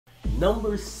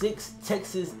Number 6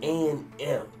 Texas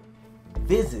A&M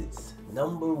visits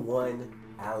number 1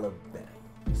 Alabama.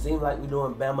 Seems like we're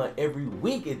doing Bama every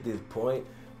week at this point,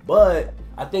 but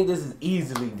I think this is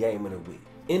easily game of the week.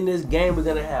 In this game, we're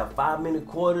gonna have 5-minute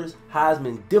quarters,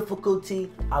 Heisman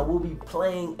difficulty. I will be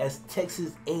playing as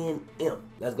Texas A&M.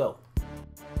 Let's go.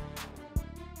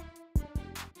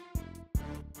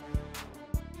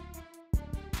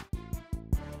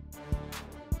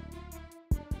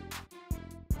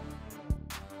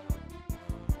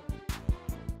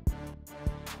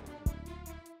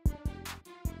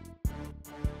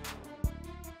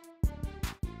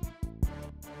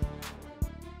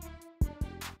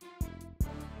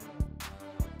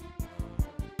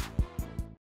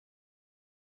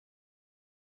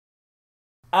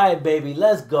 Alright, baby,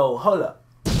 let's go. Hold up.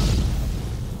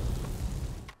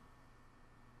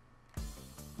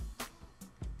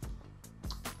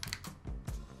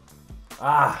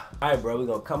 Alright, bro. We're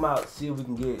going to come out, see if we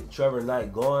can get Trevor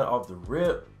Knight going off the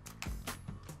rip.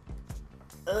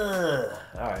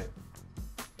 Alright.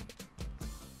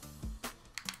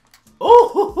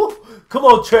 Oh, come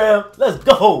on, Trev. Let's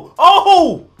go.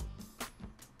 Oh!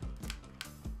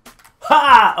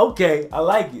 Ha! Okay, I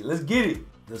like it. Let's get it.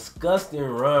 Disgusting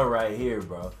run right here,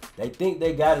 bro. They think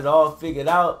they got it all figured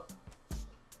out.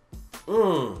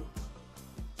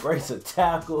 Breaks a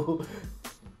tackle.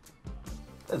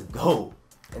 Let's go.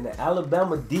 And the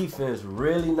Alabama defense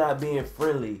really not being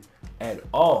friendly at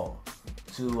all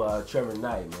to Trevor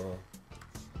Knight, man.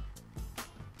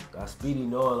 Got Speedy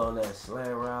Noel on that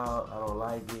slant route. I don't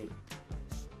like it.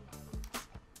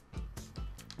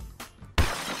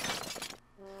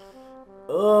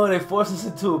 Oh, they forced us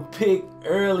into a pick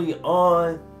early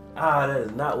on. That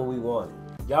is not what we wanted.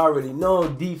 Y'all already know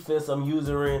defense I'm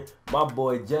using my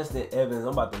boy Justin Evans.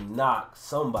 I'm about to knock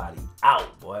somebody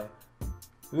out, boy.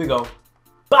 Here we go.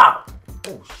 Bow!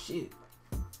 Oh, shit.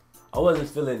 I wasn't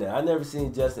feeling that. I never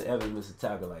seen Justin Evans miss a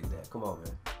tackle like that. Come on,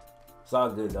 man. It's all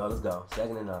good, dog. Let's go.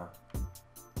 2nd and 9.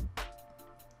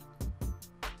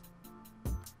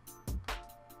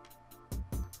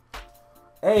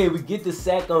 Hey, we get the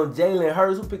sack on Jalen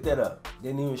Hurts. Who picked that up?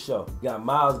 Didn't even show. Got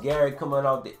Myles Garrett coming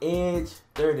off the edge.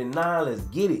 3rd and 9. Let's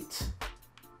get it.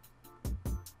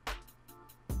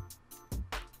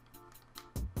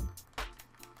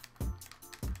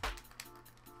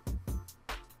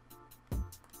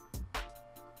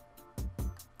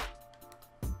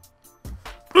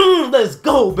 Let's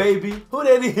go, baby. Who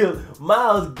that is?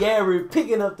 Myles Garrett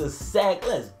picking up the sack.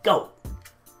 Let's go.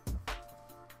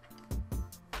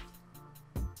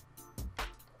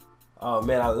 Oh,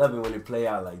 man, I love it when they play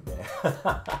out like that.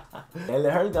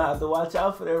 Jalen Hurts gonna have to watch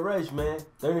out for that rush, man.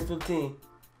 3rd and 15.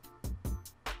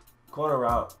 Corner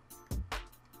route.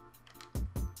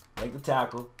 Make the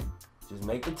tackle. Just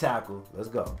make the tackle. Let's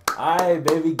go. All right,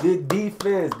 baby. Good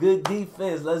defense. Good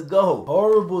defense. Let's go.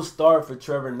 Horrible start for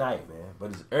Trevor Knight, man.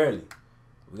 But it's early.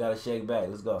 We got to shake back.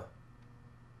 Let's go.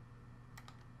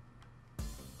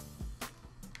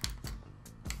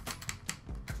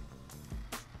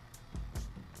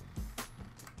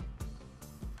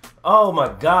 Oh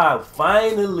my God,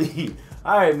 finally.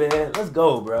 All right, man, let's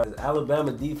go, bro. This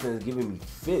Alabama defense giving me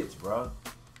fits, bro.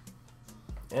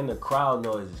 And the crowd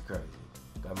noise is crazy.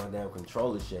 Got my damn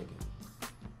controller shaking.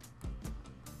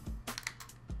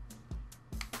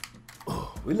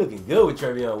 Oh, we looking good with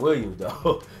Trevion Williams,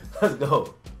 though. Let's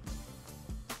go.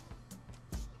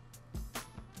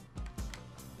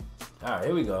 All right,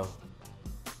 here we go.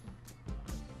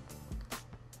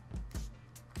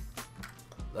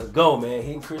 Let's go, man.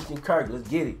 Hitting Christian Kirk. Let's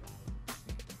get it.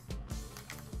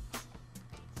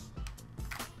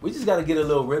 We just got to get a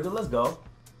little rhythm. Let's go.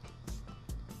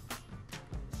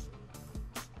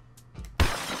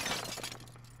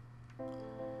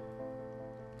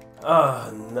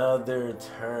 Another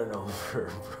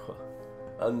turnover, bro.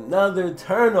 Another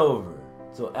turnover.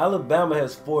 So Alabama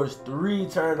has forced 3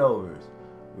 turnovers.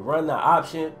 We run the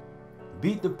option.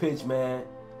 Beat the pitch, man.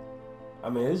 I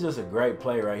mean, it's just a great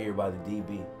play right here by the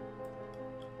DB.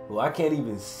 Who I can't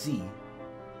even see.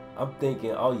 I'm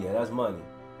thinking, oh yeah, that's money.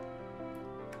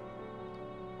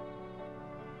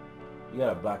 You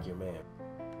gotta block your man.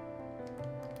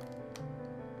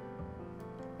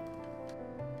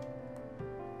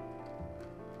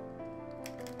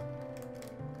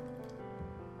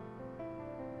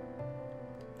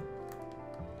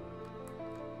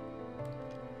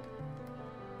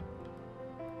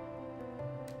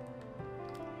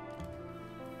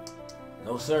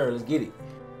 No sir, let's get it.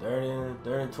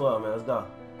 3rd and 12, man. Let's go.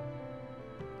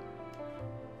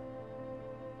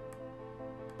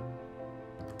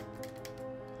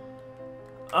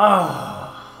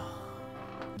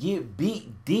 Get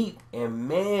beat deep, and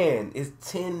man, it's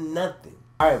 10-0.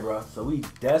 All right, bro. So we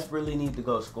desperately need to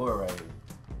go score right here.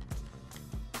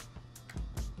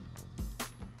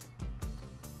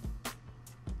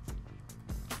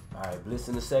 All right, blitz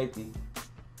in the safety.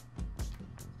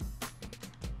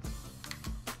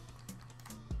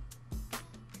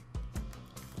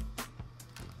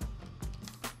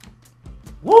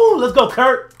 Woo! Let's go,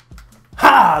 Kurt.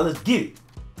 Ha! Let's get it.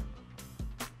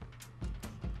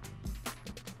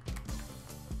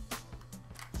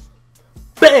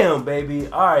 Bam, baby.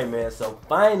 All right, man. So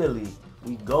finally,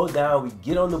 we go down. We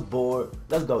get on the board.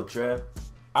 Let's go, Trev.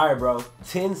 All right, bro.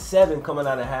 10-7 coming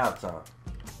out of halftime.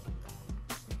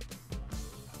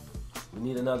 We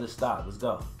need another stop. Let's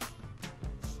go.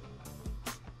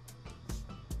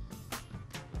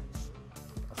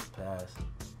 That's a pass.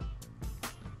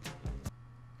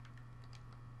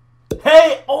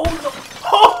 Hey! Oh, no.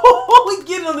 Oh, we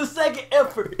get it on the second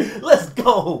effort. Let's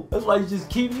go. That's why you just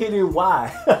keep hitting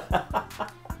Y.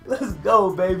 Let's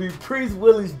go, baby. Priest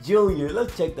Willis Jr.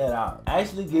 Let's check that out.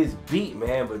 Actually gets beat,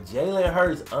 man, but Jalen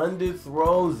Hurts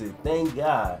underthrows it. Thank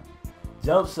God.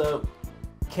 Jumps up.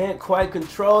 Can't quite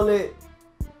control it.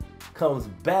 Comes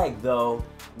back, though.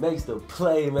 Makes the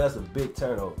play, man. That's a big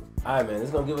turnover. All right, man. This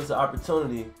is going to give us an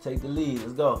opportunity to take the lead.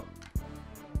 Let's go.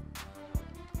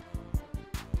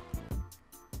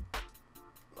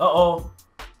 Uh-oh.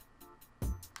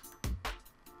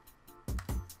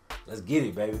 Let's get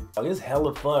it, baby. Oh, it's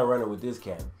hella fun running with this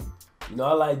cat. You know,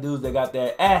 I like dudes that got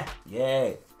that,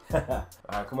 yeah. All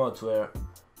right, come on, Twitter.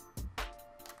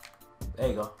 There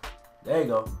you go. There you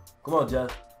go. Come on,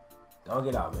 Jeff. Don't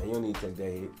get out, man. You don't need to take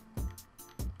that hit.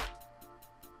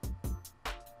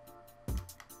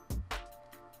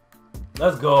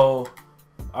 Let's go.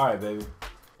 All right, baby.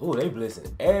 Ooh, they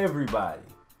blitzing everybody.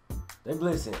 They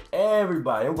blitzing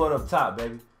everybody. I'm going up top,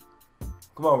 baby.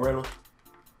 Come on, Reynolds.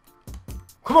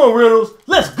 Come on, Reynolds.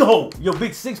 Let's go. Your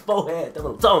big 6'4" head. That's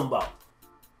what I'm talking about.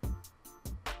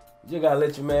 You just got to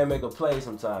let your man make a play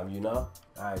sometime, you know?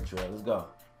 All right, Trev. Let's go.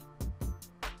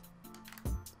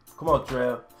 Come on,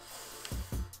 Trev.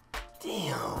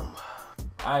 Damn. All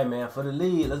right, man. For the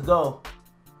lead. Let's go.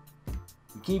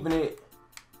 We're keeping it.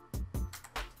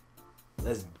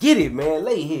 Let's get it, man.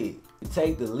 Late hit. We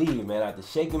take the lead, man, after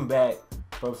shaking back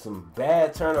from some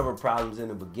bad turnover problems in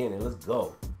the beginning. Let's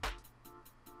go.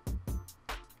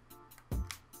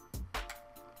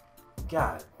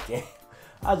 God damn.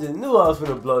 I just knew I was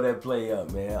going to blow that play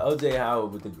up, man. O.J.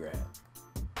 Howard with the grab.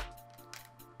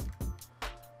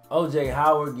 O.J.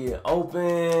 Howard get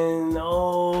open.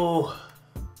 Oh.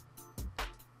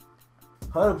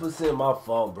 100% my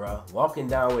fault, bro. Walking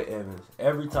down with Evans.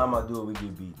 Every time I do it, we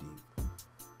get beat deep.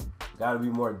 Gotta be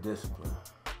more disciplined.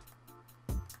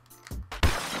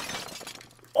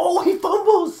 Oh, he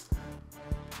fumbles!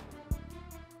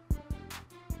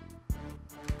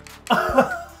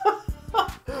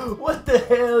 What the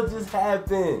hell just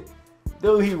happened?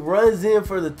 Dude, he runs in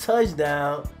for the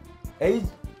touchdown, and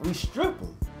we strip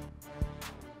him.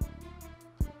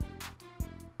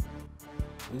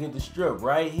 We get the strip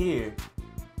right here.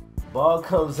 Ball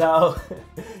comes out.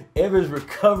 Evans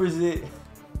recovers it.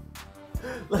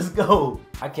 Let's go.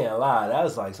 I can't lie. That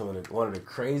was like one of the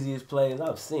craziest plays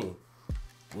I've seen.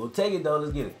 We'll take it, though.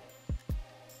 Let's get it.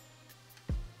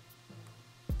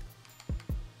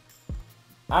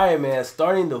 All right, man.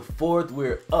 Starting the fourth,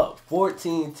 we're up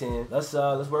 14-10.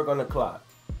 Let's work on the clock.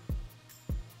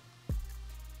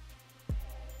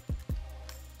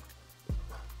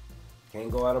 Can't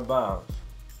go out of bounds.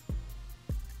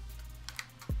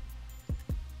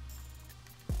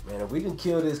 Man, if we can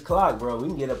kill this clock, bro, we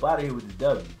can get up out of here with the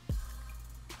W.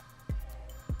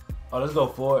 Oh, let's go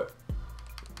for it.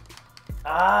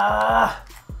 Ah!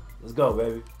 Let's go,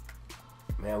 baby.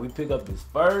 Man, we pick up this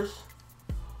first.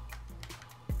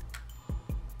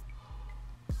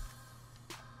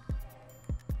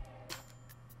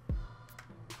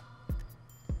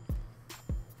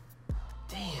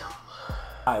 Damn.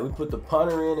 All right, we put the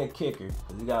punter in and kicker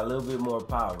because he got a little bit more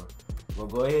power. We'll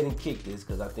go ahead and kick this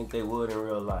because I think they would in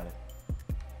real life.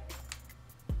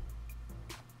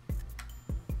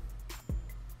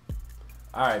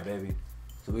 All right, baby.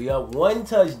 So we up one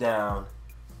touchdown.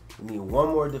 We need one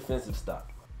more defensive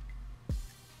stop.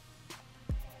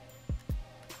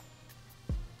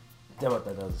 Damn, I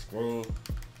thought that was a screen.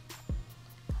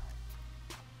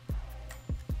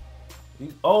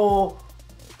 Oh!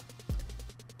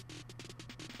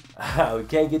 We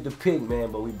can't get the pick,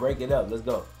 man, but we break it up. Let's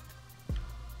go.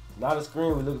 Not a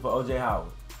screen, we're looking for O.J.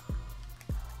 Howard.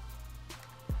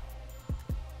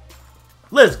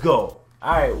 Let's go.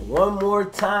 All right, one more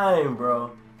time, bro.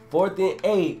 4th and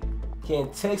 8.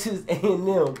 Can Texas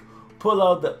A&M pull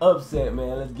out the upset,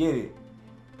 man. Let's get it.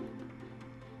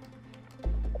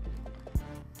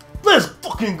 Let's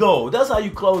fucking go. That's how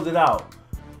you close it out.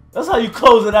 That's how you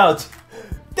close it out.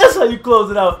 That's how you close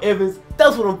it out, Evans.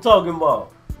 That's what I'm talking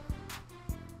about.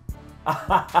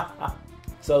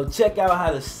 So check out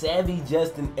how the savvy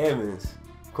Justin Evans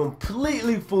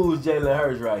completely fools Jalen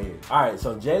Hurts right here. All right,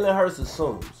 so Jalen Hurts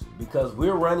assumes because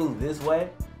we're running this way,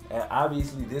 and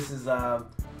obviously this is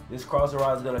this crossing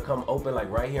route is gonna come open like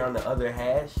right here on the other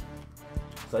hash.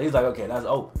 So he's like, okay, that's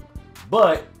open.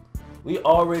 But we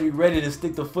already ready to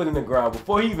stick the foot in the ground.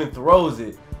 Before he even throws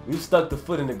it, we've stuck the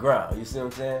foot in the ground. You see what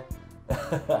I'm saying?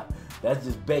 That's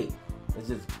just bait. It's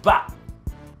just bop.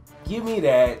 Give me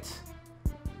that.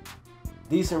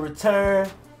 Decent return.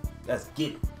 Let's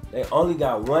get it. They only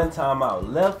got one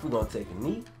timeout left. We're going to take a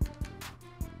knee.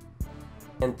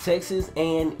 And Texas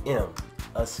A&M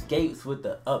escapes with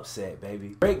the upset,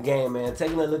 baby. Great game, man.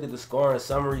 Taking a look at the scoring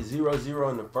summary.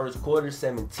 0-0 in the first quarter,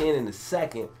 7-10 in the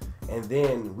second. And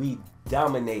then we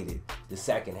dominated the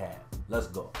second half. Let's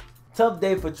go. Tough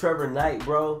day for Trevor Knight,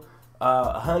 bro.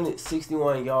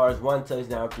 161 yards, 1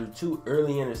 touchdown through 2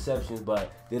 early interceptions,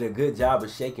 but did a good job of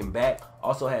shaking back.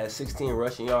 Also had 16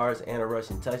 rushing yards and a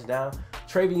rushing touchdown.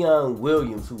 Travion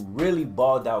Williams, who really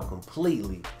balled out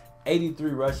completely, 83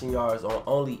 rushing yards on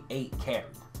only 8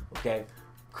 carries. Okay,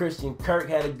 Christian Kirk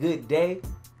had a good day.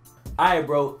 Alright,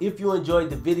 bro, if you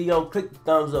enjoyed the video, click the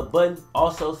thumbs up button.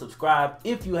 Also subscribe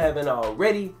if you haven't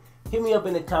already. Hit me up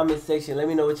in the comment section. Let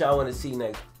me know what y'all want to see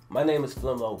next. My name is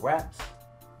FlemLo Raps.